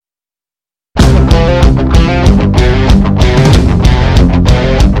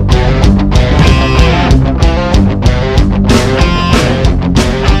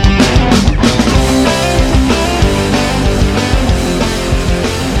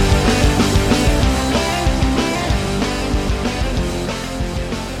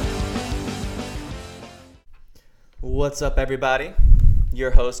What's up, everybody?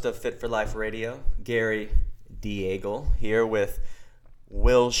 Your host of Fit for Life Radio, Gary Diego, here with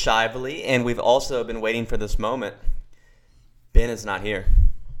Will Shively, and we've also been waiting for this moment. Ben is not here.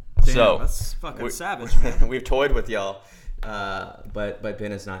 Damn, so that's fucking savage, man. We've toyed with y'all, but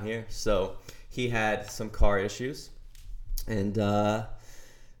Ben is not here. So he had some car issues, and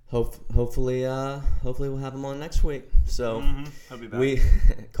hopefully we'll have him on next week. So He'll be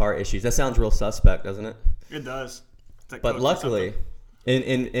back. Car issues. That sounds real suspect, doesn't it? It does. But luckily,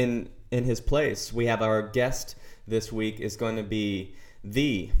 in his place, we have our guest this week is going to be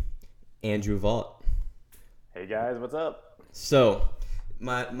the Andrew Vaught. Hey guys, what's up? So,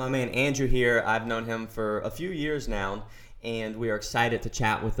 my man Andrew here, I've known him for a few years now, and we are excited to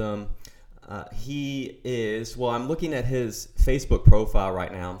chat with him. He is, well, I'm looking at his Facebook profile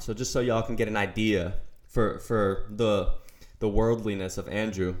right now, so just so y'all can get an idea for the worldliness of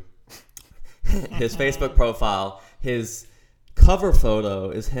Andrew. His Facebook profile, his cover photo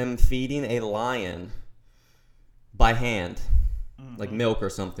is him feeding a lion by hand, like milk or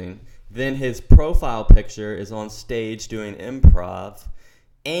something. Then his profile picture is on stage doing improv,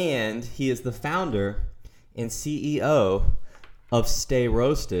 and he is the founder and CEO of Stay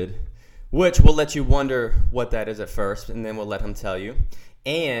Roasted, which we'll let you wonder what that is at first, and then we'll let him tell you.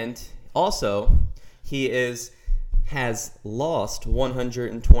 And also, he has lost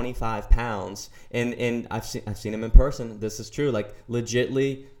 125 pounds, and I've seen him in person. This is true. Like,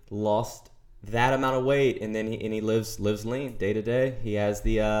 legitly lost that amount of weight, and then he lives lean day to day. He has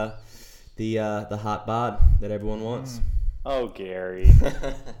the hot bod that everyone wants. Oh, Gary.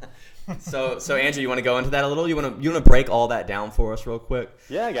 So Andrew, you want to go into that a little? You want to break all that down for us real quick?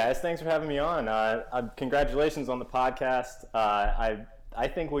 Yeah, guys, thanks for having me on. Congratulations on the podcast. I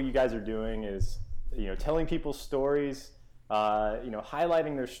think what you guys are doing is, telling people's stories,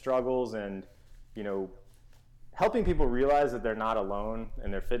 highlighting their struggles, and, helping people realize that they're not alone in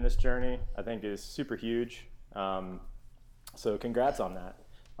their fitness journey, I think is super huge. So congrats on that.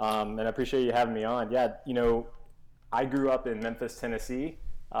 And I appreciate you having me on. Yeah, I grew up in Memphis, Tennessee.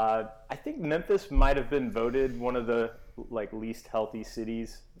 I think Memphis might have been voted one of the least healthy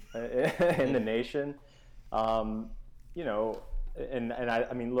cities in the nation. And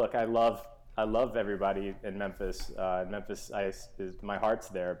I mean, look, I love everybody in Memphis. My heart's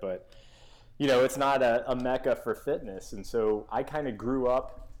there, but it's not a mecca for fitness. And so I kind of grew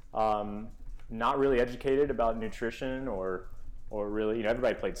up not really educated about nutrition or really,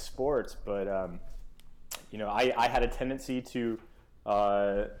 everybody played sports, but I had a tendency to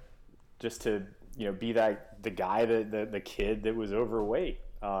just to be the guy, the kid that was overweight,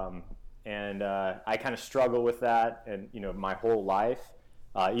 and I kind of struggle with that, and my whole life.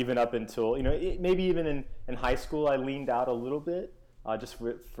 Even up until, maybe even in high school, I leaned out a little bit, just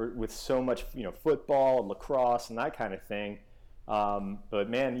with so much, football and lacrosse and that kind of thing. But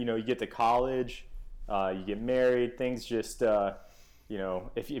man, you get to college, you get married, things just,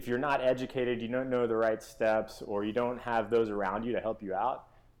 if you're not educated, you don't know the right steps, or you don't have those around you to help you out,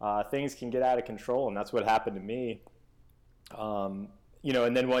 things can get out of control, and that's what happened to me. And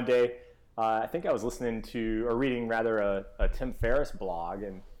then one day, I think I was listening to, or reading rather, a Tim Ferriss blog,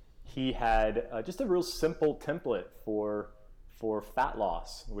 and he had just a real simple template for fat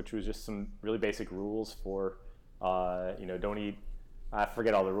loss, which was just some really basic rules for, don't eat. I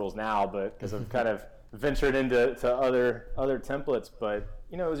forget all the rules now, but because I've kind of ventured into other templates, but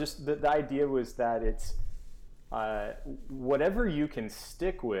it was just the idea was that it's whatever you can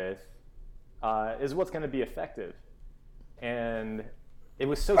stick with is what's going to be effective, and it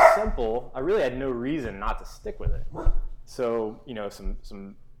was so simple, I really had no reason not to stick with it. So,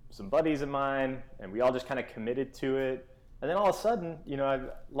 some buddies of mine, and we all just kind of committed to it. And then all of a sudden, I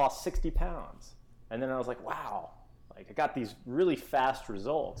lost 60 pounds. And then I was like, wow, I got these really fast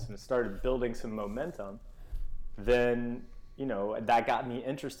results, and it started building some momentum. Then, that got me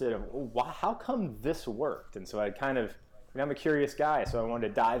interested in, how come this worked? And so I kind of, I'm a curious guy, so I wanted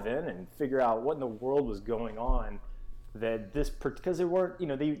to dive in and figure out what in the world was going on. Because they weren't,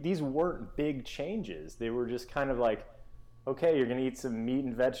 these weren't big changes. They were just kind of like, okay, you're going to eat some meat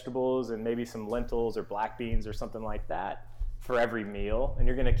and vegetables and maybe some lentils or black beans or something like that for every meal. And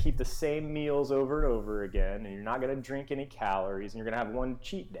you're going to keep the same meals over and over again. And you're not going to drink any calories. And you're going to have one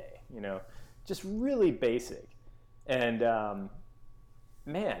cheat day, just really basic. And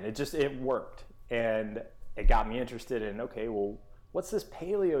man, it worked. and it got me interested in, okay, well, what's this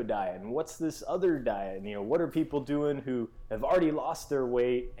paleo diet and what's this other diet? And, you know, what are people doing who have already lost their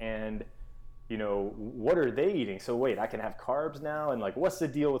weight, and, you know, what are they eating? So wait, I can have carbs now, and like, what's the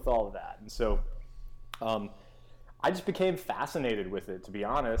deal with all of that? And so I just became fascinated with it, to be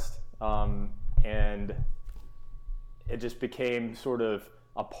honest. And it just became sort of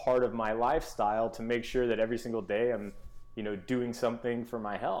a part of my lifestyle to make sure that every single day I'm, you know, doing something for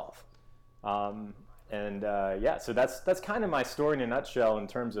my health. Yeah, so that's kind of my story in a nutshell in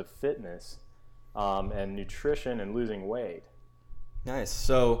terms of fitness and nutrition and losing weight. Nice.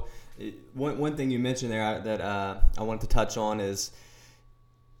 So one thing you mentioned there that I wanted to touch on is,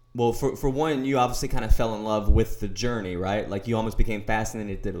 well, for one, you obviously kind of fell in love with the journey, right? Like, you almost became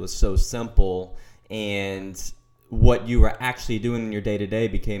fascinated that it was so simple, and what you were actually doing in your day-to-day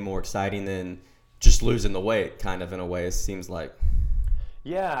became more exciting than just losing the weight, kind of, in a way, it seems like.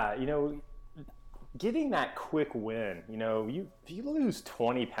 Yeah, you know, getting that quick win, you know, if you lose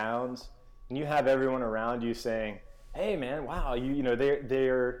 20 pounds and you have everyone around you saying, hey man, wow, you know,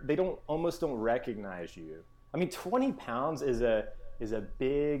 they almost don't recognize you. I mean, 20 pounds is a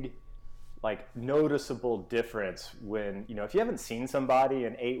big, like, noticeable difference when, you know, if you haven't seen somebody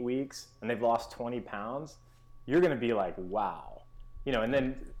in 8 weeks and they've lost 20 pounds, you're going to be like, wow, you know. And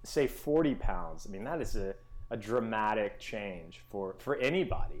then say 40 pounds. I mean, that is a dramatic change for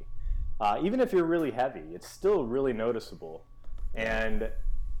anybody. Even if you're really heavy, it's still really noticeable. And,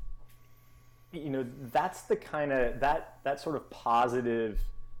 you know, that's the kind of, that sort of positive,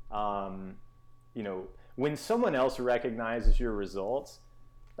 you know, when someone else recognizes your results,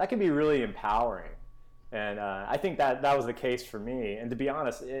 that can be really empowering. And I think that was the case for me. And to be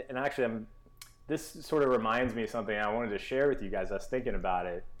honest, and actually this sort of reminds me of something I wanted to share with you guys. I was thinking about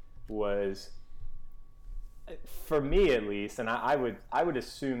it, was, for me at least, and I would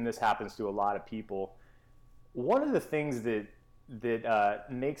assume this happens to a lot of people, one of the things that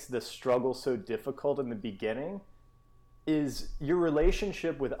makes the struggle so difficult in the beginning is your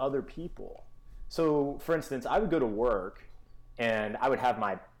relationship with other people. So, for instance, I would go to work and I would have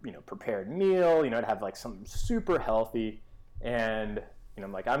my, you know, prepared meal, you know, I'd have like something super healthy, and, you know,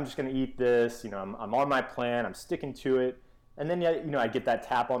 I'm like, I'm just going to eat this, you know, I'm on my plan, I'm sticking to it. And then, you know, I get that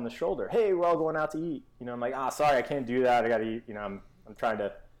tap on the shoulder. Hey, we're all going out to eat. You know, I'm like, sorry, I can't do that. I got to eat. You know, I'm trying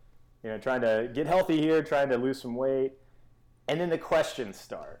to get healthy here, trying to lose some weight. And then the questions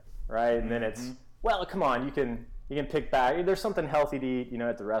start, right? And then it's, well, come on, you can pick back. There's something healthy to eat, you know,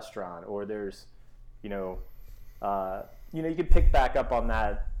 at the restaurant, or there's, you know, you can pick back up on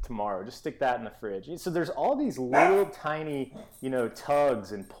that tomorrow. Just stick that in the fridge. So there's all these little tiny, you know,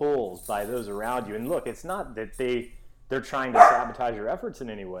 tugs and pulls by those around you. And look, it's not that they're trying to sabotage your efforts in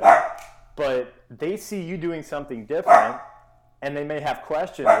any way, but they see you doing something different, and they may have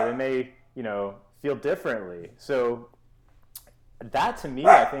questions, or they may, you know, feel differently. So that, to me,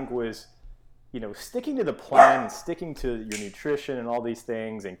 I think, was, you know, sticking to the plan and sticking to your nutrition and all these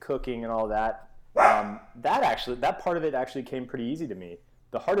things and cooking and all that. That part of it actually came pretty easy to me.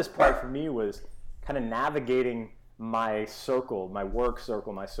 The hardest part for me was kind of navigating my circle, my work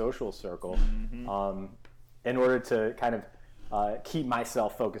circle, my social circle, in order to kind of keep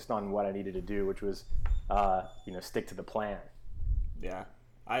myself focused on what I needed to do, which was, you know, stick to the plan. Yeah,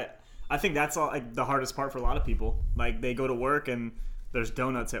 I think that's all, like, the hardest part for a lot of people. Like, they go to work and there's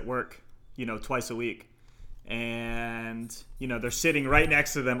donuts at work, you know, twice a week, and, you know, they're sitting right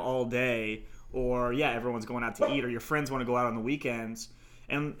next to them all day, or everyone's going out to eat, or your friends want to go out on the weekends,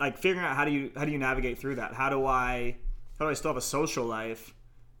 and, like, figuring out how do you navigate through that? How do I still have a social life,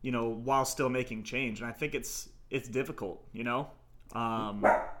 you know, while still making change? And I think it's difficult, you know.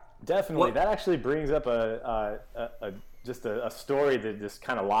 Definitely. That actually brings up just a story that just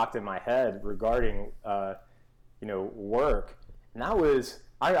kind of locked in my head regarding, you know, work. And that was,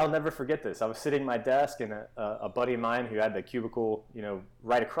 I'll never forget this. I was sitting at my desk, and a buddy of mine who had the cubicle, you know,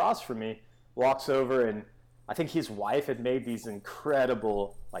 right across from me walks over, and I think his wife had made these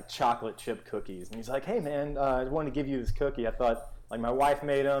incredible, like, chocolate chip cookies. And he's like, hey man, I wanted to give you this cookie. I thought, like, my wife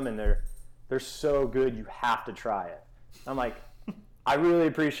made them, and they're so good, you have to try it. I'm like, I really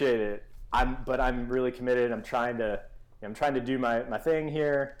appreciate it. But I'm really committed. I'm trying to do my thing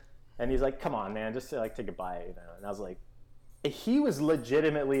here. And he's like, come on, man, just like take a bite, you know. And I was like, he was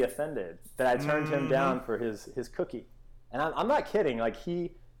legitimately offended that I turned him down for his cookie. And I'm not kidding. Like,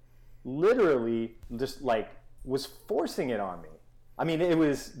 he literally just, like, was forcing it on me. I mean, it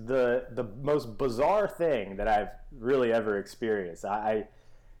was the most bizarre thing that I've really ever experienced.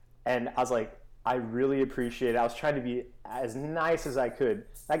 And I was like, I really appreciate it. I was trying to be as nice as I could.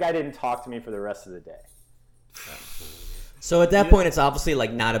 That guy didn't talk to me for the rest of the day. So at that point, it's obviously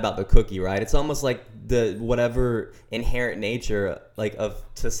like not about the cookie, right? It's almost like the whatever inherent nature like of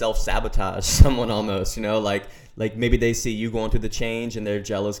to self-sabotage someone almost, you know, like maybe they see you going through the change and they're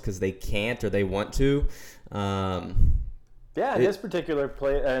jealous because they can't or they want to. Yeah, in this particular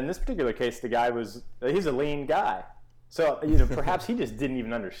case, the guy he's a lean guy. So, perhaps he just didn't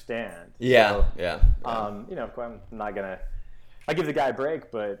even understand. Yeah, so, yeah. I give the guy a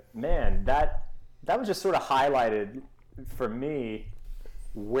break, but man, that was just sort of highlighted for me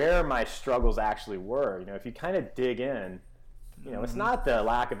where my struggles actually were. If you kind of dig in, it's not the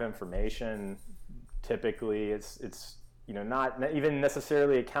lack of information. Typically, it's not even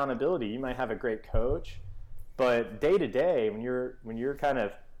necessarily accountability. You might have a great coach, but day to day, when you're kind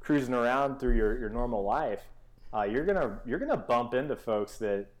of cruising around through your normal life, you're gonna bump into folks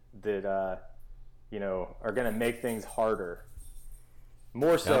that are gonna make things harder.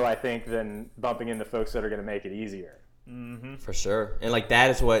 More so, I think, than bumping into folks that are gonna make it easier. Mm-hmm. For sure, and like that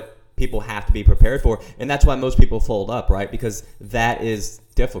is what people have to be prepared for, and that's why most people fold up, right? Because that is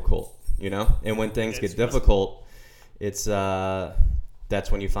difficult, And when things get difficult, it's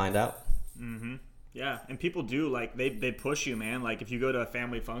that's when you find out. Mm-hmm. Yeah, and people do like they push you, man. Like if you go to a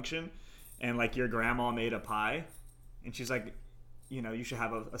family function and like your grandma made a pie and she's like, you should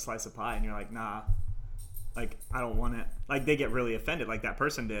have a slice of pie, and you're like, nah, like I don't want it. Like they get really offended, like that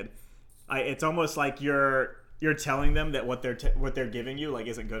person did. It's almost like you're telling them that what they're giving you like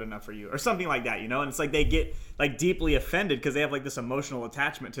isn't good enough for you or something like that, And it's like they get like deeply offended because they have like this emotional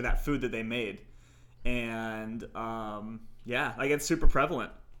attachment to that food that they made, and like it's super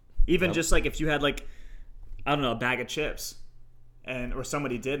prevalent. Even just like if you had like, I don't know, a bag of chips, or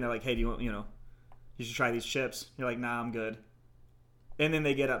somebody did, and they're like, hey, do you want, you should try these chips. You're like, nah, I'm good. And then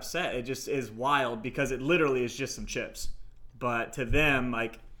they get upset. It just is wild because it literally is just some chips. But to them,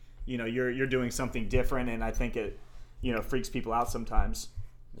 like, you're doing something different, and I think it, freaks people out sometimes.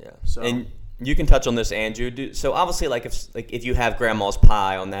 Yeah. So. And you can touch on this, Andrew. So obviously, if you have grandma's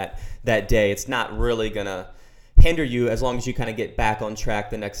pie on that day, it's not really gonna hinder you as long as you kind of get back on track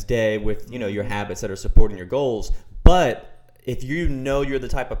the next day with your habits that are supporting your goals. But if you're the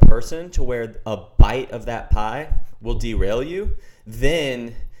type of person to where a bite of that pie will derail you,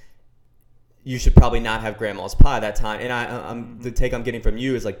 then you should probably not have grandma's pie that time. And the take I'm getting from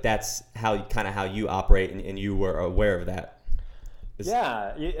you is like that's how you operate, and you were aware of that.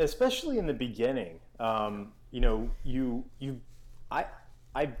 Yeah, especially in the beginning. I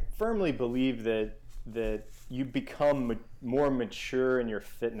firmly believe that you become more mature in your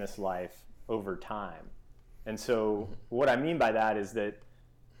fitness life over time. And so what I mean by that is that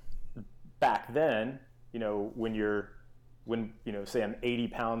back then, when say I'm 80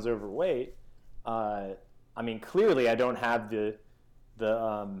 pounds overweight, clearly I don't have the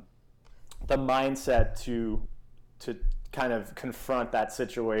mindset to kind of confront that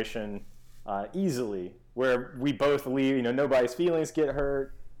situation easily, where we both leave, nobody's feelings get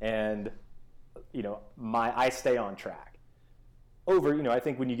hurt, and I stay on track. I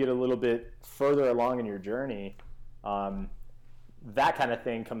think when you get a little bit further along in your journey, that kind of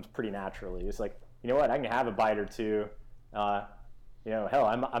thing comes pretty naturally. It's like, I can have a bite or two. Hell,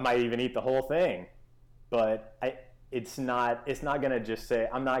 I might even eat the whole thing, but it's not gonna just say,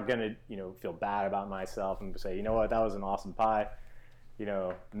 I'm not gonna, feel bad about myself and say, that was an awesome pie.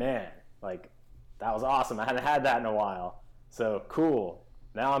 Man, like that was awesome. I hadn't had that in a while. So cool.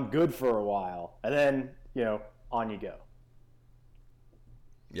 Now I'm good for a while. And then, on you go.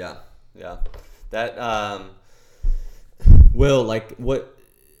 Yeah. That, Will, like what,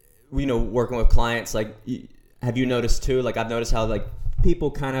 working with clients, like, have you noticed too? Like I've noticed how like people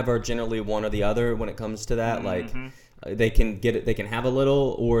kind of are generally one or the other when it comes to that. Mm-hmm. Like they can get it, they can have a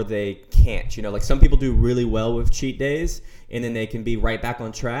little, or they can't. Like some people do really well with cheat days, and then they can be right back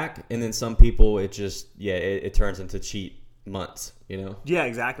on track. And then some people, it just it turns into cheat months. Yeah,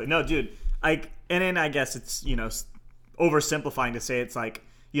 exactly. No, dude. And then I guess it's oversimplifying to say it's like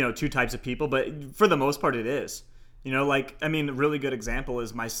two types of people, but for the most part it is. A really good example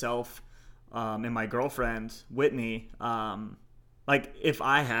is myself and my girlfriend Whitney. Like if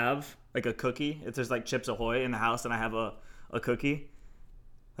I have like a cookie, if there's like Chips Ahoy in the house and I have a cookie,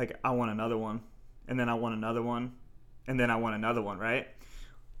 like I want another one, and then I want another one, and then I want another one, right?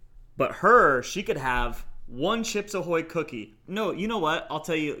 But she could have one Chips Ahoy cookie. No, you know what? I'll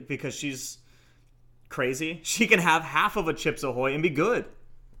tell you, because she's crazy. She can have half of a Chips Ahoy and be good.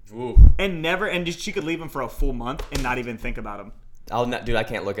 Ooh. And she could leave them for a full month and not even think about them. Dude, I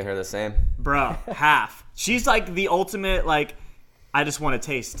can't look at her the same. Bro, half. She's like the ultimate, like, I just want to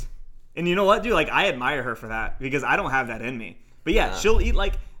taste. And you know what, dude? Like, I admire her for that because I don't have that in me. But yeah, she'll eat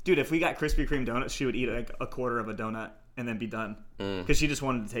like, dude, if we got Krispy Kreme donuts, she would eat like a quarter of a donut and then be done because she just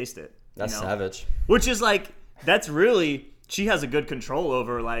wanted to taste it. That's savage. Which is like, that's really, she has a good control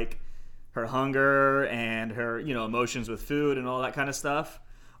over like her hunger and her, emotions with food and all that kind of stuff.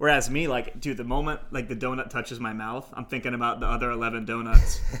 Whereas me, like, dude, the moment like the donut touches my mouth, I'm thinking about the other 11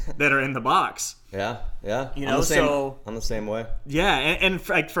 donuts that are in the box. Yeah. I'm the same way. Yeah, and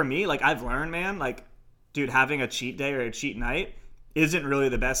like for me, like I've learned, man, like, dude, having a cheat day or a cheat night isn't really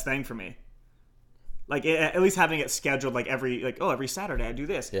the best thing for me. Like at least having it scheduled like every Saturday I do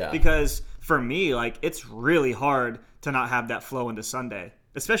this. Yeah. Because for me, like it's really hard to not have that flow into Sunday.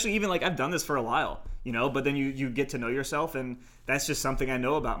 Especially even like I've done this for a while, but then you get to know yourself, and that's just something I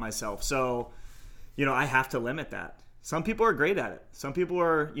know about myself. So, I have to limit that. Some people are great at it. Some people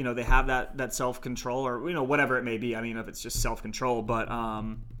are, they have that self-control or, whatever it may be. I mean, if it's just self-control, but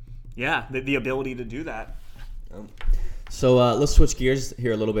the ability to do that. So let's switch gears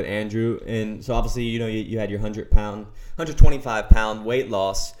here a little bit, Andrew. And so obviously, you had your 125-pound weight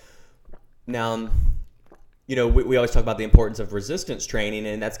loss. Now, we always talk about the importance of resistance training,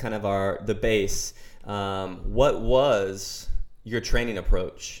 and that's kind of the base. What was your training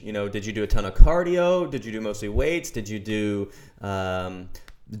approach? Did you do a ton of cardio? Did you do mostly weights? Did you do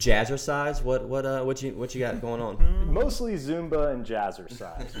jazzercise? What you got going on? Mostly Zumba and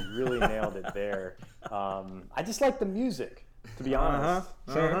jazzercise. You really nailed it there. I just like the music, to be honest.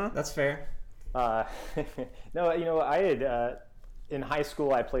 Fair. That's fair. No, I had in high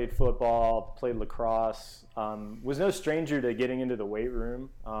school I played football, played lacrosse. Was no stranger to getting into the weight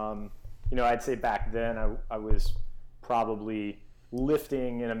room. I'd say back then I was probably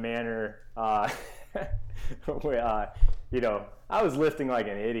lifting in a manner where, I was lifting like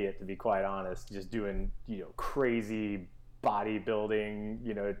an idiot, to be quite honest, just doing, crazy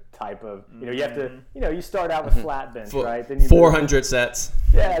bodybuilding, type of, you have to, you start out with flat bench, right? Then you 400 sets.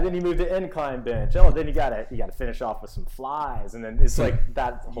 Yeah, then you move to incline bench. Oh, then you gotta finish off with some flies, and then it's like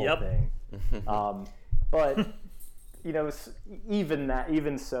that whole thing. But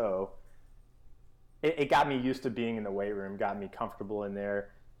even so, it got me used to being in the weight room, got me comfortable in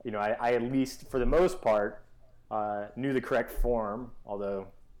there. I at least for the most part knew the correct form, although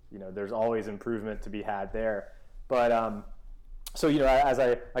there's always improvement to be had there. But so as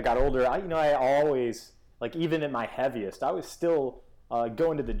I got older, I always, like, even at my heaviest, I was still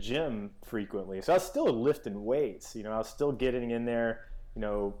going to the gym frequently. So I was still lifting weights. I was still getting in there.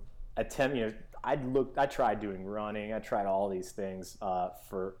 I tried doing running. I tried all these things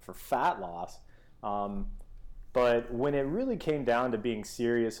for fat loss. But when it really came down to being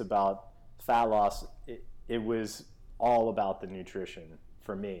serious about fat loss, it was all about the nutrition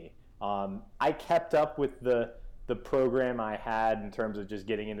for me. I kept up with the program I had in terms of just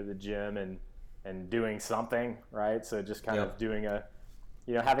getting into the gym and doing something, right? So just kind of doing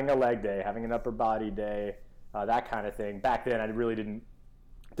having a leg day, having an upper body day, that kind of thing. Back then I really didn't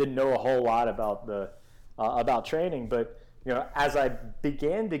know a whole lot about training, but as I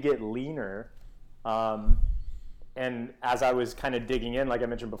began to get leaner, and as I was kind of digging in, like I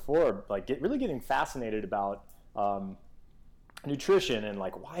mentioned before, like really getting fascinated about nutrition and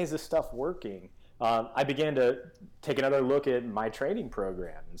like, why is this stuff working? I began to take another look at my training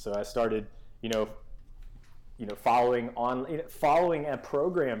program, and so I started, following a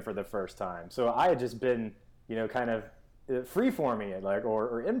program for the first time. So I had just been, kind of free-forming it, like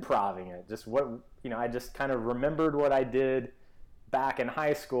or improving it. Just I just kind of remembered what I did back in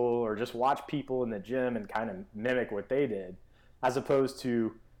high school, or just watch people in the gym and kind of mimic what they did, as opposed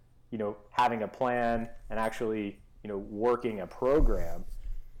to, having a plan and actually, working a program.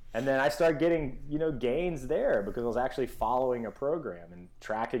 And then I started getting, gains there because I was actually following a program and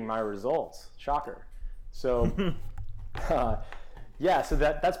tracking my results. Shocker. So, so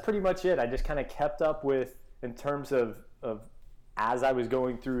that's pretty much it. I just kind of kept up with, in terms of as I was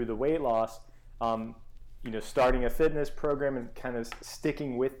going through the weight loss, starting a fitness program and kind of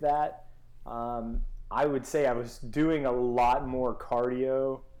sticking with that. I would say I was doing a lot more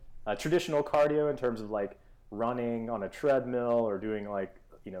cardio, traditional cardio, in terms of like running on a treadmill or doing like,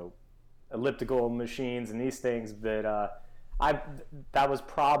 elliptical machines and these things that that was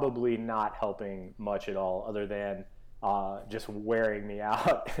probably not helping much at all, other than just wearing me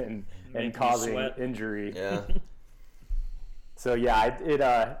out and causing injury. Yeah. So it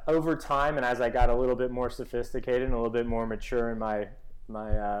over time, and as I got a little bit more sophisticated and a little bit more mature in my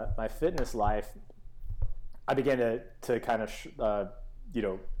fitness life, I began to kind of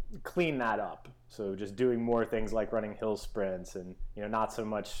clean that up. So just doing more things like running hill sprints, and not so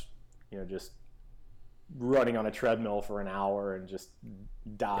much just running on a treadmill for an hour and just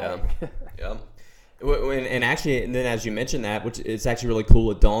dying. Yeah. And actually, and then as you mentioned that, which it's actually really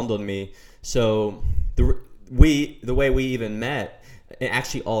cool, it dawned on me. So the way we even met, and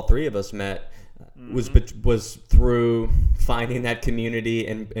actually all three of us met, was through finding that community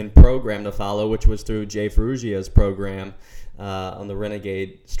and program to follow, which was through Jay Ferrugia's program on the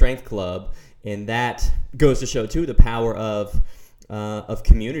Renegade Strength Club. And that goes to show too the power of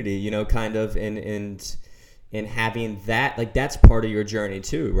community, you know, kind of and having that, like, that's part of your journey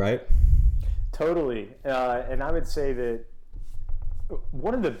too, right? Totally. And I would say that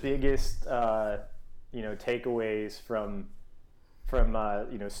one of the biggest takeaways from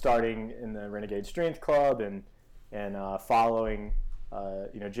starting in the Renegade Strength Club and following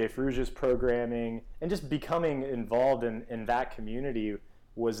Jay Ferrugia's programming and just becoming involved in that community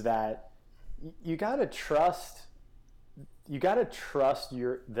was that you gotta trust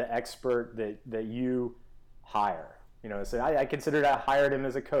the expert that you hire. You know, so I considered I hired him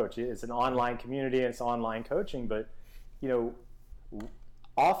as a coach. It's an online community and it's online coaching, but you know,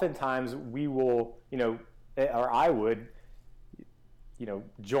 oftentimes we will, or I would,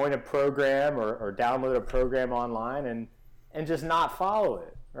 join a program or download a program online and just not follow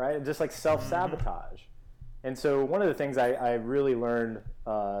it, right? Just like self-sabotage. And so one of the things I really learned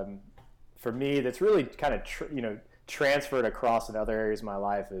for me that's really kind of transferred across in other areas of my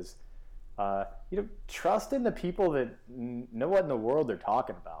life is trust in the people that know what in the world they're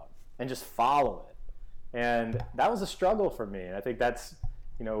talking about and just follow it. And that was a struggle for me. And I think that's,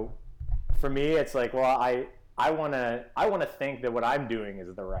 for me, it's like, well, I want to think that what I'm doing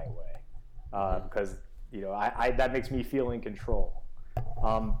is the right way because, that makes me feel in control.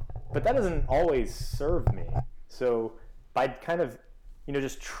 But that doesn't always serve me. So by kind of,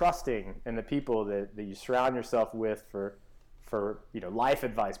 just trusting in the people that you surround yourself with for life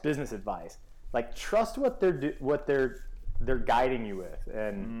advice, business advice, like trust what they're guiding you with,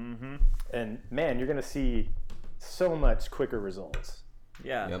 and man, you're gonna see so much quicker results.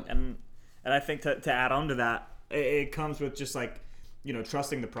 Yeah, yep. and I think to add on to that, it comes with just like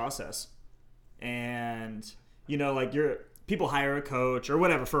trusting the process, and like people hire a coach or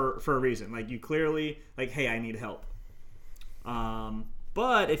whatever for a reason. Like you clearly like, hey, I need help.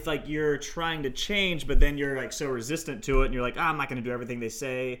 But if like you're trying to change, but then you're like so resistant to it, and you're like, I'm not going to do everything they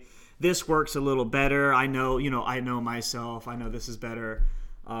say. This works a little better. I know myself. I know this is better.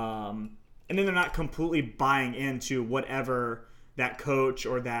 And then they're not completely buying into whatever that coach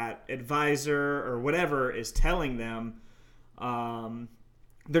or that advisor or whatever is telling them.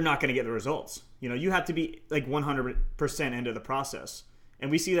 They're not going to get the results. You have to be like 100% into the process.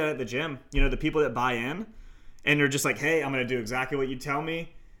 And we see that at the gym. The people that buy in, and they're just like, hey, I'm going to do exactly what you tell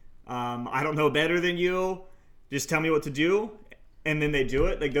me. I don't know better than you. Just tell me what to do. And then they do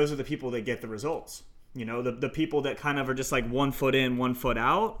it. Like those are the people that get the results. The people that kind of are just like 1 foot in, 1 foot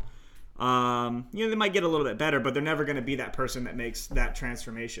out. They might get a little bit better, but they're never going to be that person that makes that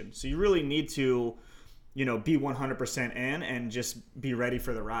transformation. So you really need to, be 100% in and just be ready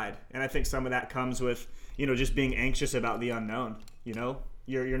for the ride. And I think some of that comes with, just being anxious about the unknown.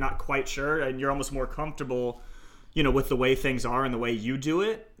 You're not quite sure, and you're almost more comfortable with the way things are and the way you do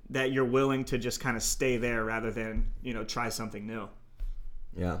it, that you're willing to just kind of stay there rather than, try something new.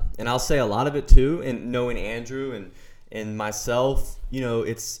 Yeah. And I'll say a lot of it too, and knowing Andrew and myself,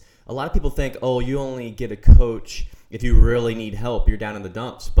 it's a lot of people think, oh, you only get a coach if you really need help, you're down in the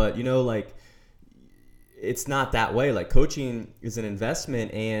dumps. But, it's not that way. Like coaching is an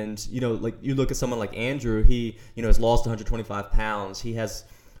investment, and, like you look at someone like Andrew, he, has lost 125 pounds. He has,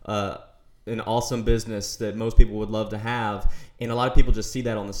 an awesome business that most people would love to have, and a lot of people just see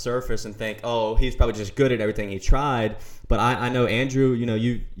that on the surface and think, oh, he's probably just good at everything he tried. But I know Andrew,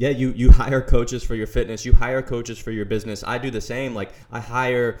 you hire coaches for your fitness, you hire coaches for your business. I do the same. Like I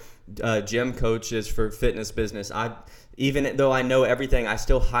hire gym coaches for fitness business. Even though I know everything, I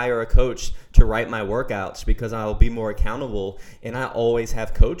still hire a coach to write my workouts because I'll be more accountable, and I always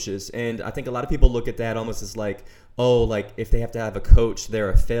have coaches. And I think a lot of people look at that almost as like, oh, like if they have to have a coach, they're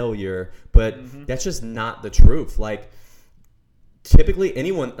a failure. But that's just not the truth. Like typically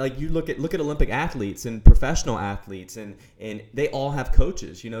anyone, like you look at Olympic athletes and professional athletes, and they all have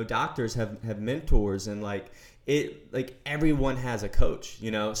coaches. Doctors have mentors, and like everyone has a coach.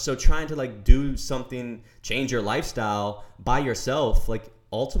 So trying to like do something, change your lifestyle by yourself, like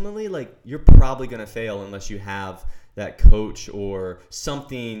ultimately, like you're probably gonna fail unless you have that coach or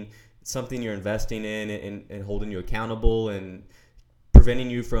something you're investing in and holding you accountable and preventing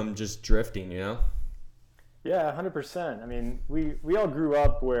you from just drifting. Yeah, 100%. I mean, we all grew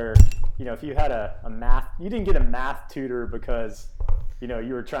up where, if you had you didn't get a math tutor because,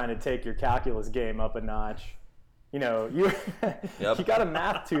 you were trying to take your calculus game up a notch. You got a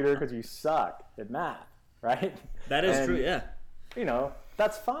math tutor because you suck at math, right? That is true, yeah.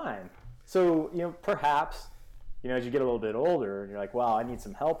 That's fine. So, perhaps, as you get a little bit older and you're like, wow, I need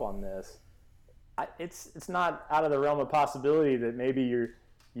some help on this, it's not out of the realm of possibility that maybe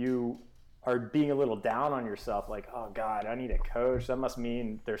you are being a little down on yourself, like, oh God, I need a coach. That must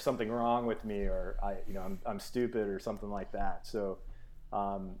mean there's something wrong with me, or I'm stupid or something like that. So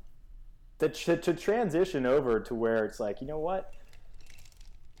to transition over to where it's like, you know what?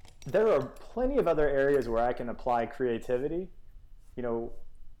 There are plenty of other areas where I can apply creativity,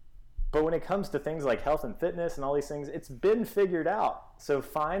 but when it comes to things like health and fitness and all these things, it's been figured out. So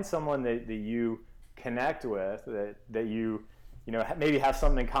find someone that you connect with, that you maybe have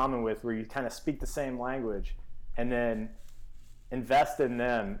something in common with, where you kind of speak the same language, and then invest in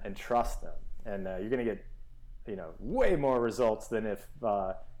them and trust them. And you're going to get, way more results than if,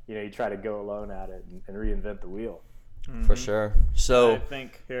 you try to go alone at it and reinvent the wheel. Mm-hmm. For sure. So I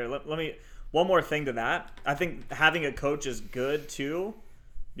think here, let me, one more thing to that. I think having a coach is good too,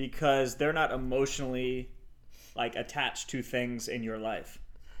 because they're not emotionally like attached to things in your life.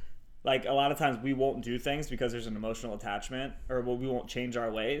 Like a lot of times we won't do things because there's an emotional attachment, or we won't change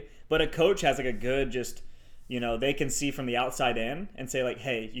our way. But a coach has like a good, they can see from the outside in and say like,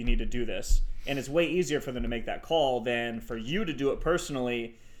 hey, you need to do this. And it's way easier for them to make that call than for you to do it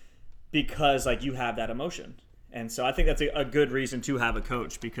personally, because like you have that emotion. And so I think that's a good reason to have a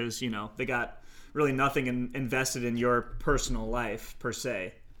coach, because, they got really nothing invested in your personal life per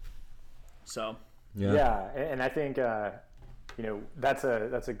se. So. Yeah. And I think, that's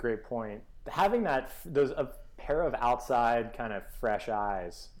a great point. Having a pair of outside kind of fresh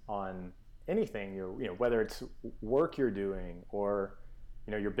eyes on anything, whether it's work you're doing, or,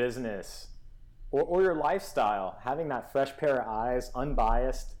 your business, or your lifestyle, having that fresh pair of eyes,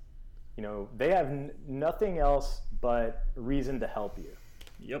 unbiased, they have nothing else but reason to help you.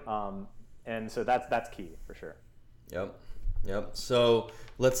 Yep. And so that's key for sure. Yep. So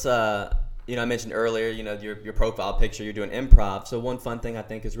let's, I mentioned earlier, your profile picture, you're doing improv. So one fun thing I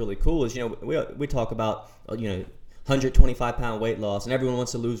think is really cool is, we talk about, 125 pound weight loss, and everyone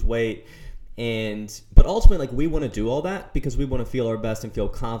wants to lose weight. But ultimately, like, we want to do all that because we want to feel our best and feel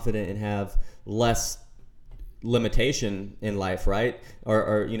confident and have less limitation in life, right?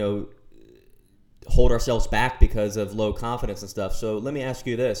 Or hold ourselves back because of low confidence and stuff. So let me ask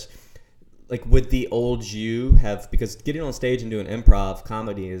you this. Like, would the old you have, because getting on stage and doing improv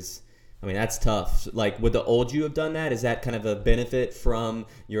comedy is, that's tough. Like, would the old you have done that? Is that kind of a benefit from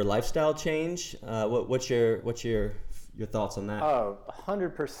your lifestyle change? What's your thoughts on that? Oh,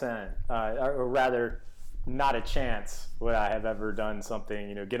 100%. Or rather, not a chance would I have ever done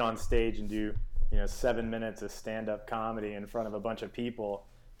something, get on stage and do, 7 minutes of stand-up comedy in front of a bunch of people.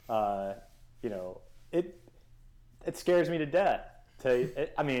 It scares me to death.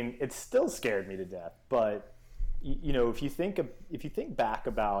 It still scared me to death. But if you think back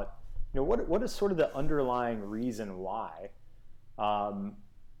about, what is sort of the underlying reason why?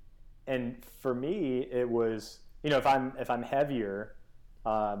 And for me, it was, if I'm heavier,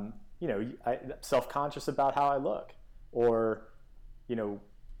 I'm self-conscious about how I look, or,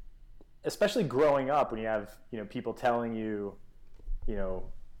 especially growing up when you have, people telling you,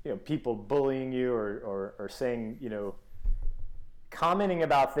 people bullying you, or saying, commenting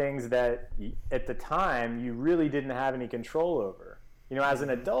about things that at the time you really didn't have any control over. As an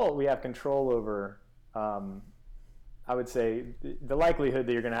adult, we have control over, I would say the likelihood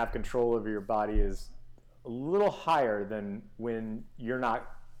that you're going to have control over your body is a little higher than when you're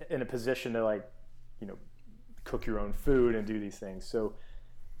not in a position to cook your own food and do these things. So,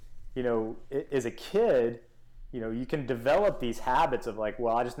 as a kid, you can develop these habits of like,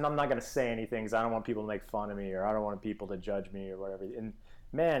 well, I'm not going to say anything because I don't want people to make fun of me, or I don't want people to judge me, or whatever. And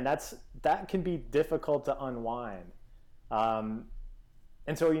man, that can be difficult to unwind.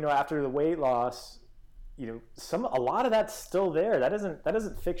 And so, after the weight loss, a lot of that's still there. That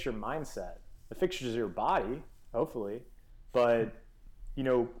doesn't fix your mindset. It fixes your body, hopefully, but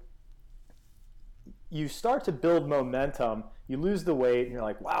you start to build momentum. You lose the weight, and you're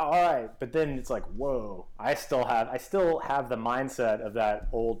like, wow, all right. But then it's like, whoa, I still have the mindset of that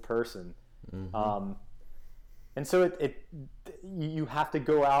old person. Mm-hmm. And so you have to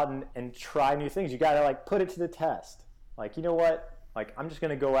go out and try new things. You got to put it to the test. Like, you know what? Like, I'm just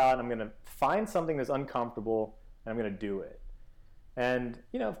going to go out and I'm going to find something that's uncomfortable and I'm going to do it. And,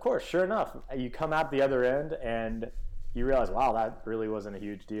 of course, sure enough, you come out the other end and you realize, wow, that really wasn't a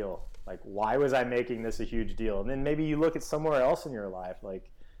huge deal. Like, why was I making this a huge deal? And then maybe you look at somewhere else in your life,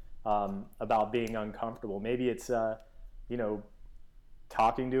 about being uncomfortable. Maybe it's,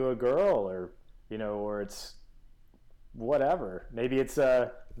 talking to a girl, or, or it's whatever. Maybe it's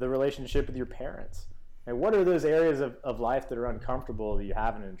the relationship with your parents. And what are those areas of life that are uncomfortable that you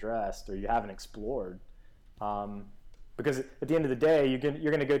haven't addressed or you haven't explored? Because at the end of the day, you're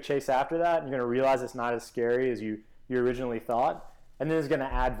going to go chase after that, and you're going to realize it's not as scary as you originally thought, and then it's going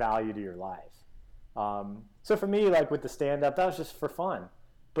to add value to your life. So for me, like with the stand-up, that was just for fun.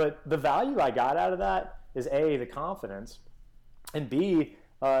 But the value I got out of that is A, the confidence, and B,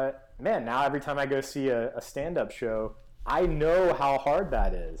 man, now every time I go see a stand-up show, I know how hard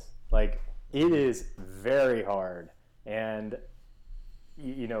that is. Like, it is very hard. And,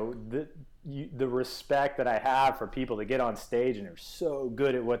 you know, the respect that I have for people that get on stage and are so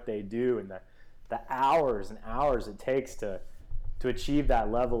good at what they do, and the hours and hours it takes to achieve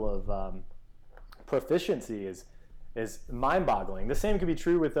that level of proficiency is mind-boggling. The same could be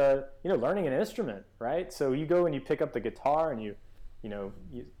true with learning an instrument, right? So you go and you pick up the guitar and you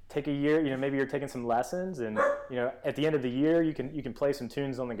take a year, maybe you're taking some lessons, and at the end of the year you can play some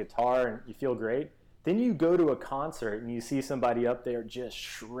tunes on the guitar and you feel great. Then you go to a concert and you see somebody up there just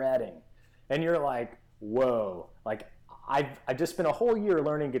shredding, and you're like, whoa, like I've just spent a whole year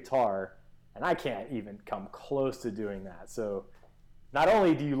learning guitar and I can't even come close to doing that. So not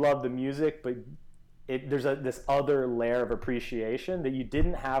only do you love the music, but there's this other layer of appreciation that you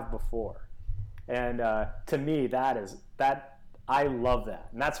didn't have before. And to me, that I love that.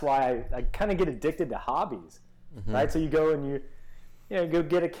 And that's why I kind of get addicted to hobbies, right? So you go and you go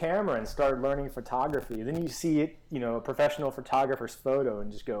get a camera and start learning photography. Then you see it, a professional photographer's photo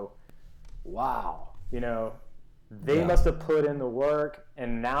and just go, wow, they must have put in the work.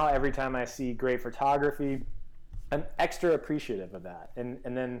 And now every time I see great photography, I'm extra appreciative of that. And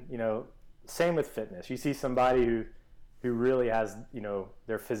then, same with fitness. You see somebody who really has,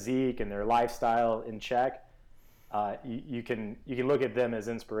 their physique and their lifestyle in check. You can look at them as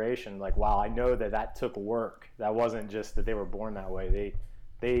inspiration. Like, wow, I know that took work. That wasn't just that they were born that way.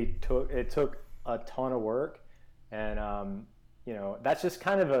 It took a ton of work, and that's just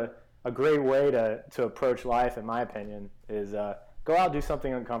kind of a great way to approach life, in my opinion. Is go out, do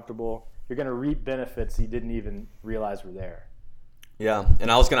something uncomfortable. You're going to reap benefits you didn't even realize were there. Yeah,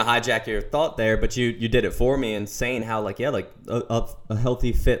 and I was going to hijack your thought there, but you did it for me, and saying how a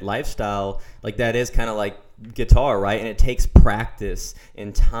healthy, fit lifestyle, like that is kind of like guitar, right? And it takes practice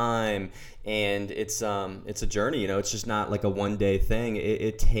and time, and it's a journey. It's just not like a one-day thing.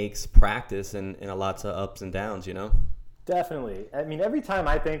 It takes practice and a lots of ups and downs. Definitely. I mean, every time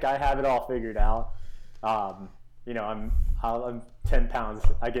I think I have it all figured out, I'm 10 pounds.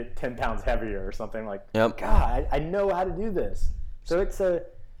 I get 10 pounds heavier or something. Like, yep. God, I know how to do this. So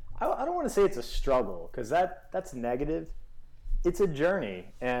I don't want to say it's a struggle, because that's negative. It's a journey,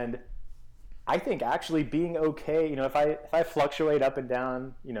 and I think actually being okay, if I fluctuate up and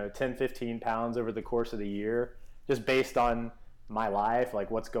down, 10, 15 pounds over the course of the year, just based on my life, like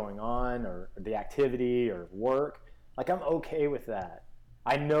what's going on or the activity or work, like I'm okay with that.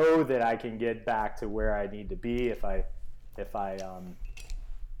 I know that I can get back to where I need to be if I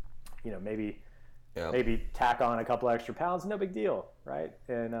maybe tack on a couple extra pounds, no big deal, right?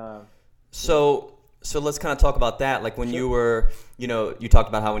 And so let's kind of talk about that. Like when you were, you talked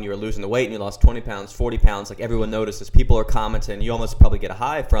about how when you were losing the weight and you lost 20 pounds, 40 pounds, like everyone notices, people are commenting, you almost probably get a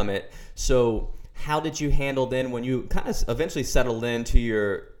high from it. So how did you handle then when you kind of eventually settled into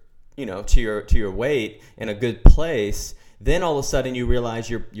your, to your weight in a good place? Then all of a sudden you realize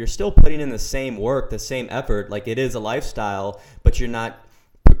you're still putting in the same work, the same effort. Like it is a lifestyle, but you're not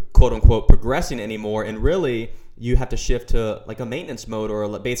quote unquote progressing anymore, and really you have to shift to like a maintenance mode,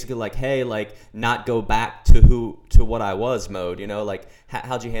 or basically like, hey, like not go back to what I was mode. Like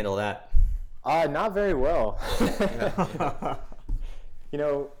how'd you handle that? Not very well.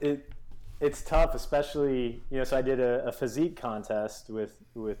 It's tough, especially so I did a physique contest with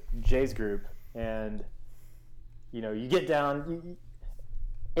Jay's group, and you get down.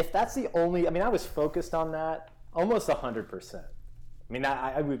 If that's the only, I was focused on that almost 100%.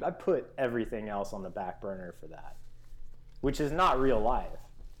 I put everything else on the back burner for that, which is not real life.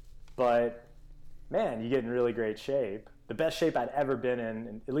 But, man, you get in really great shape. The best shape I'd ever been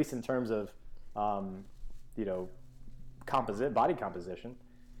in, at least in terms of, body composition.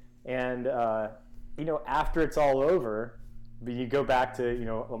 And, after it's all over, you go back to,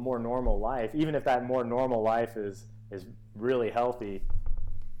 a more normal life, even if that more normal life is really healthy.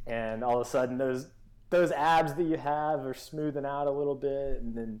 And all of a sudden those abs that you have are smoothing out a little bit,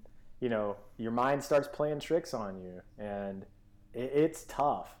 and then your mind starts playing tricks on you, and it's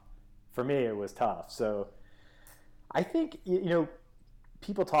tough. For me, it was tough. So I think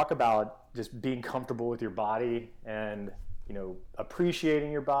people talk about just being comfortable with your body and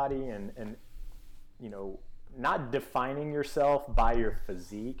appreciating your body and not defining yourself by your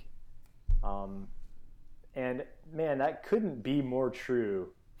physique, and man, that couldn't be more true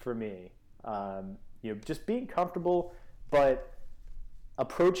for me. just being comfortable, but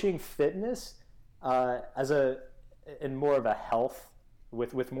approaching fitness as in more of a health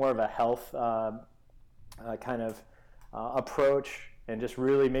with more of a health kind of approach, and just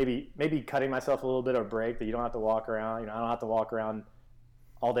really maybe cutting myself a little bit of a break that you don't have to walk around. I don't have to walk around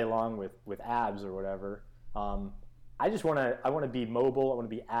all day long with abs or whatever. I want to be mobile. I want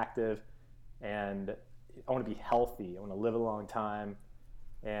to be active, and I want to be healthy. I want to live a long time,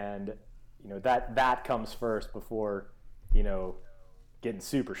 and that comes first before getting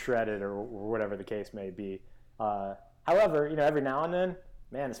super shredded or whatever the case may be. However, every now and then,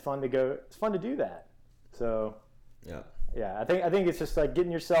 man, it's fun to do that. So yeah, I think it's just like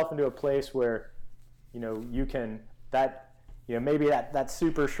getting yourself into a place where you can maybe that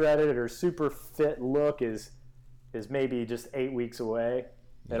super shredded or super fit look is maybe just 8 weeks away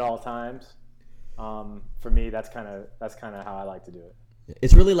at all times. For me, that's kind of how I like to do it.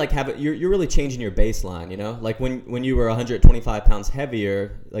 It's really like you're really changing your baseline, like when you were 125 pounds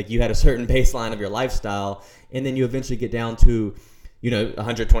heavier, like you had a certain baseline of your lifestyle, and then you eventually get down to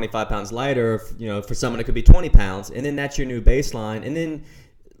 125 pounds lighter, for someone it could be 20 pounds, and then that's your new baseline, and then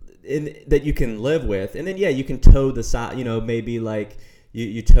that you can live with, and then you can toe the side, maybe like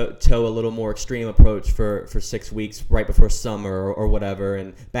you toe a little more extreme approach for 6 weeks right before summer or whatever,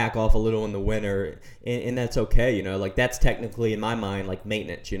 and back off a little in the winter, and that's okay, like that's technically in my mind like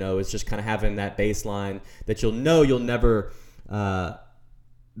maintenance, it's just kind of having that baseline that you'll never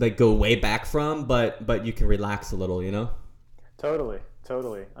like go way back from, but you can relax a little, Totally.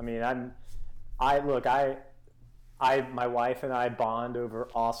 I mean, my wife and I bond over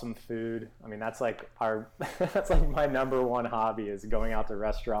awesome food. I mean, that's like that's like my number one hobby, is going out to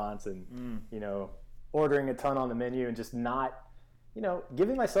restaurants and ordering a ton on the menu, and just not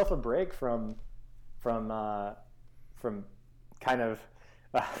giving myself a break from kind of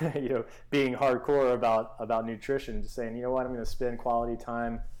being hardcore about nutrition. Just saying, what, I'm going to spend quality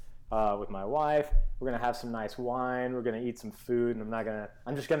time with my wife. We're going to have some nice wine. We're going to eat some food, and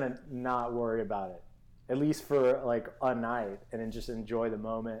I'm just going to not worry about it, at least for like a night, and then just enjoy the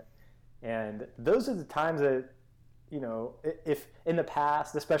moment. And those are the times that, if in the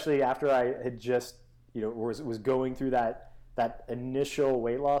past, especially after I had just, was going through that initial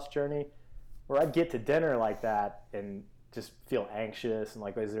weight loss journey, where I'd get to dinner like that and just feel anxious and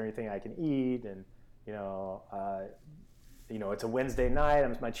like, is there anything I can eat? And, it's a Wednesday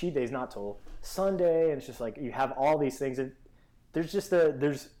night. My cheat day's not till Sunday, and it's just like you have all these things, and there's just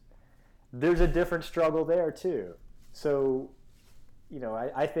there's a different struggle there too. So,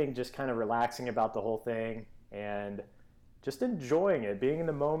 I think just kind of relaxing about the whole thing and just enjoying it, being in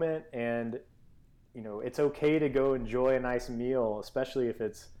the moment, and it's okay to go enjoy a nice meal, especially if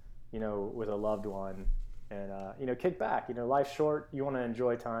it's with a loved one, and kick back. Life's short. You want to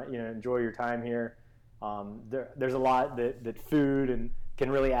enjoy time. Enjoy your time here. There's a lot that food and can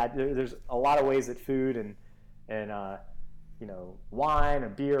really add. There's a lot of ways that food and wine or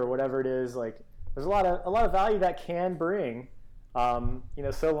beer or whatever it is, like there's a lot of value that can bring,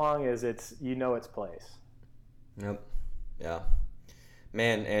 so long as it's its place. Yep. Yeah.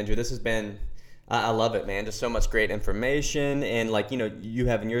 Man, Andrew, this has been, I love it, man. Just so much great information, and like, you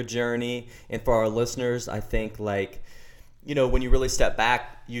have in your journey, and for our listeners, I think like, when you really step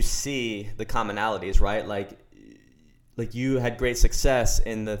back, you see the commonalities, right? Like you had great success,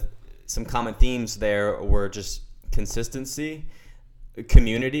 and some common themes there were just consistency,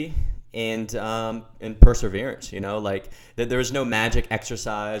 community, and perseverance. Like that there was no magic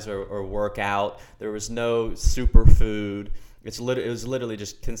exercise or workout. There was no superfood. It was literally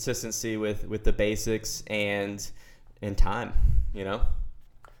just consistency with the basics and time.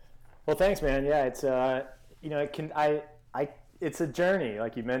 Well, thanks, man. Yeah, it's it's a journey,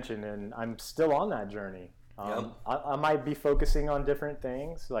 like you mentioned, and I'm still on that journey. I might be focusing on different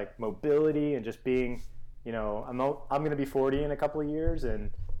things like mobility and just being. I'm going to be 40 in a couple of years, and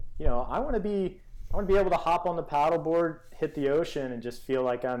I want to be able to hop on the paddleboard, hit the ocean, and just feel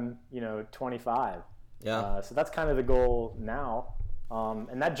like I'm 25. Yeah. So that's kind of the goal now,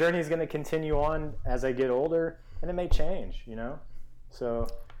 and that journey is going to continue on as I get older, and it may change. So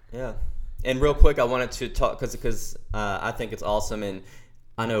yeah. And real quick, I wanted to talk because I think it's awesome, and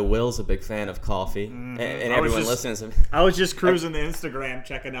I know Will's a big fan of coffee, and everyone listens. I was just cruising the Instagram,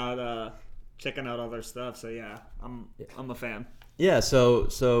 checking out all their stuff. So yeah, I'm a fan. Yeah.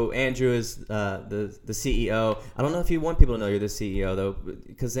 So Andrew is the CEO. I don't know if you want people to know you're the CEO though,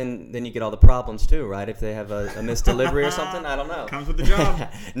 because then you get all the problems too, right? If they have a missed delivery or something, I don't know. Comes with the job.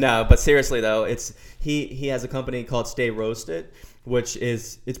 No, but seriously though, he has a company called Stay Roasted, which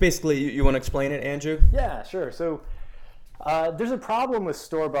it's basically, you want to explain it, Andrew? Yeah, sure. So there's a problem with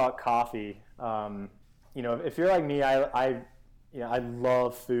store-bought coffee If you're like me, I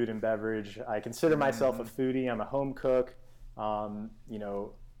love food and beverage. I consider myself a foodie. I'm a home cook.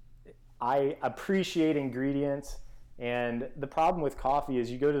 I appreciate ingredients. And the problem with coffee is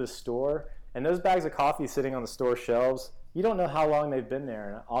you go to the store and those bags of coffee sitting on the store shelves, you don't know how long they've been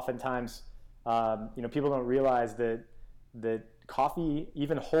there. And oftentimes, people don't realize that coffee,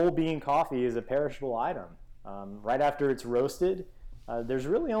 even whole bean coffee, is a perishable item. Right after it's roasted, there's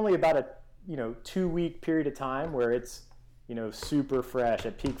really only about a 2-week period of time where it's super fresh,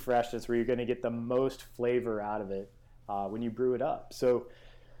 at peak freshness, where you're going to get the most flavor out of it when you brew it up. So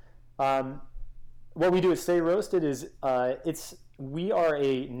what we do at Stay Roasted is we are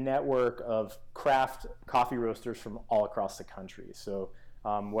a network of craft coffee roasters from all across the country. So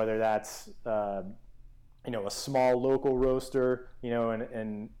whether that's a small local roaster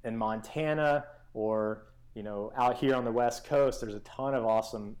in Montana, or out here on the West Coast, there's a ton of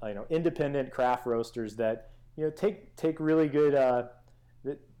awesome independent craft roasters that take really good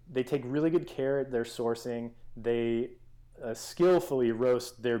they take really good care at their sourcing. They skillfully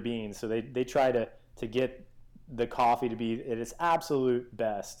roast their beans, so they try to get the coffee to be at its absolute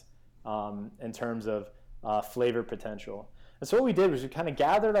best in terms of flavor potential. And so what we did was we kind of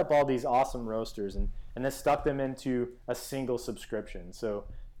gathered up all these awesome roasters and then stuck them into a single subscription. So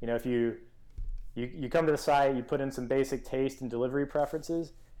if you come to the site, you put in some basic taste and delivery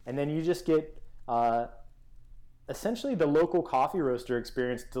preferences, and then you just get essentially the local coffee roaster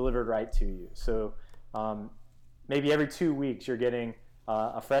experience delivered right to you. So maybe every 2 weeks you're getting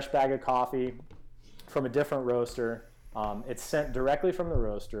a fresh bag of coffee from a different roaster. It's sent directly from the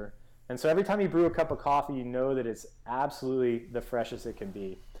roaster. And so every time you brew a cup of coffee, you know that it's absolutely the freshest it can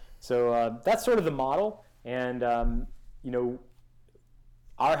be. So that's sort of the model. And,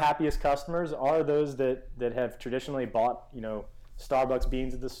 our happiest customers are those that have traditionally bought, Starbucks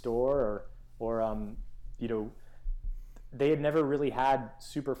beans at the store, or they had never really had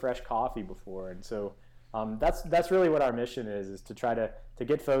super fresh coffee before. And so that's really what our mission is to try to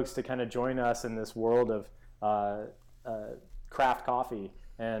get folks to kind of join us in this world of craft coffee.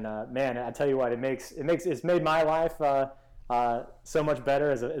 And man, I tell you what, it's made my life so much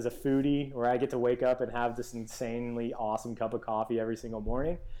better as a foodie, where I get to wake up and have this insanely awesome cup of coffee every single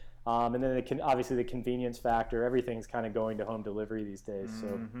morning. And then obviously the convenience factor, everything's kind of going to home delivery these days.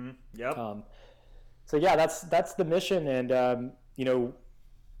 So, Yep. So yeah, that's the mission. And,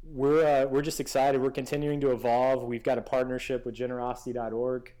 we're just excited. We're continuing to evolve. We've got a partnership with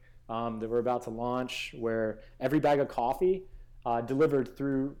generosity.org that we're about to launch, where every bag of coffee delivered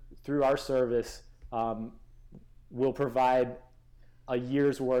through our service will provide a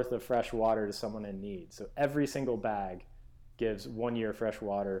year's worth of fresh water to someone in need. So every single bag gives 1 year fresh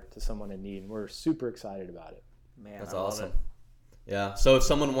water to someone in need, and we're super excited about it. Man, that's I love awesome. it. Yeah. So if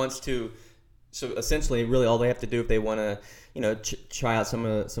someone wants to, so essentially, really, all they have to do if they want to, try out some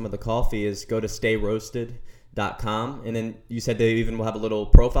of the coffee is go to stayroasted.com, and then you said they even will have a little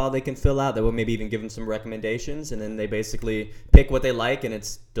profile they can fill out that will maybe even give them some recommendations, and then they basically pick what they like, and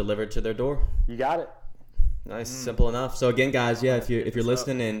it's delivered to their door. You got it. Nice, simple enough. So again, guys, yeah, if you're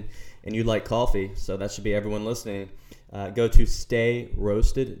listening and you like coffee, so that should be everyone listening. Go to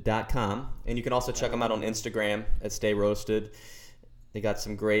stayroasted.com, and you can also check them out on Instagram at stayroasted. They got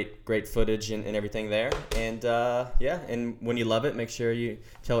some great footage and everything there. And and when you love it, make sure you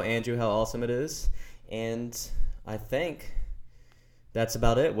tell Andrew how awesome it is. And I think that's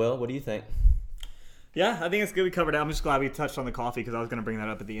about it. Will, what do you think? Yeah, I think it's good we covered it. I'm just glad we touched on the coffee, because I was going to bring that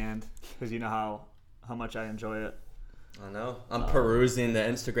up at the end, because you know how much I enjoy it. I know. I'm perusing the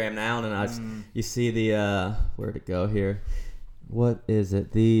Instagram now, and you see the where'd it go here? What is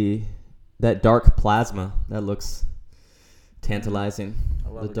it? That dark plasma that looks tantalizing. I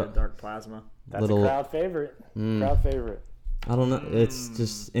love a good dark plasma. That's a crowd favorite. Crowd favorite. I don't know. It's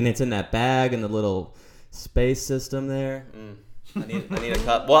just, and it's in that bag and the little space system there. I need a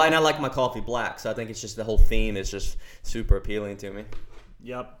cup. Well, and I like my coffee black, so I think it's just the whole theme is just super appealing to me.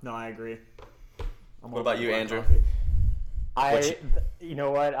 Yep. No, I agree. What about you, Andrew? You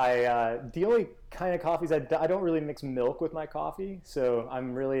know what? The only kind of coffees I don't really mix milk with my coffee, so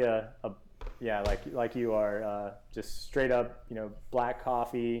I'm really like you are, just straight up, black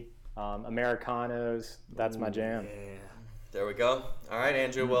coffee, Americanos. That's my jam. Yeah. There we go. All right,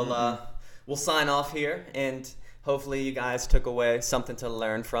 Andrew. We'll sign off here, and hopefully you guys took away something to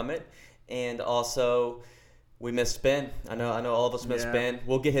learn from it, and also. We missed Ben. I know all of us missed Ben.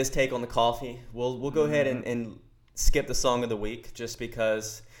 We'll get his take on the coffee. We'll go ahead and skip the song of the week just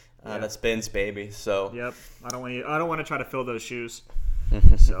because that's Ben's baby. So yep, I don't want to try to fill those shoes.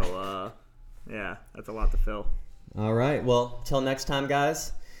 So that's a lot to fill. All right. Well, till next time,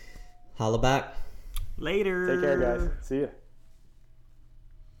 guys. Holla back. Later. Take care, guys. See you.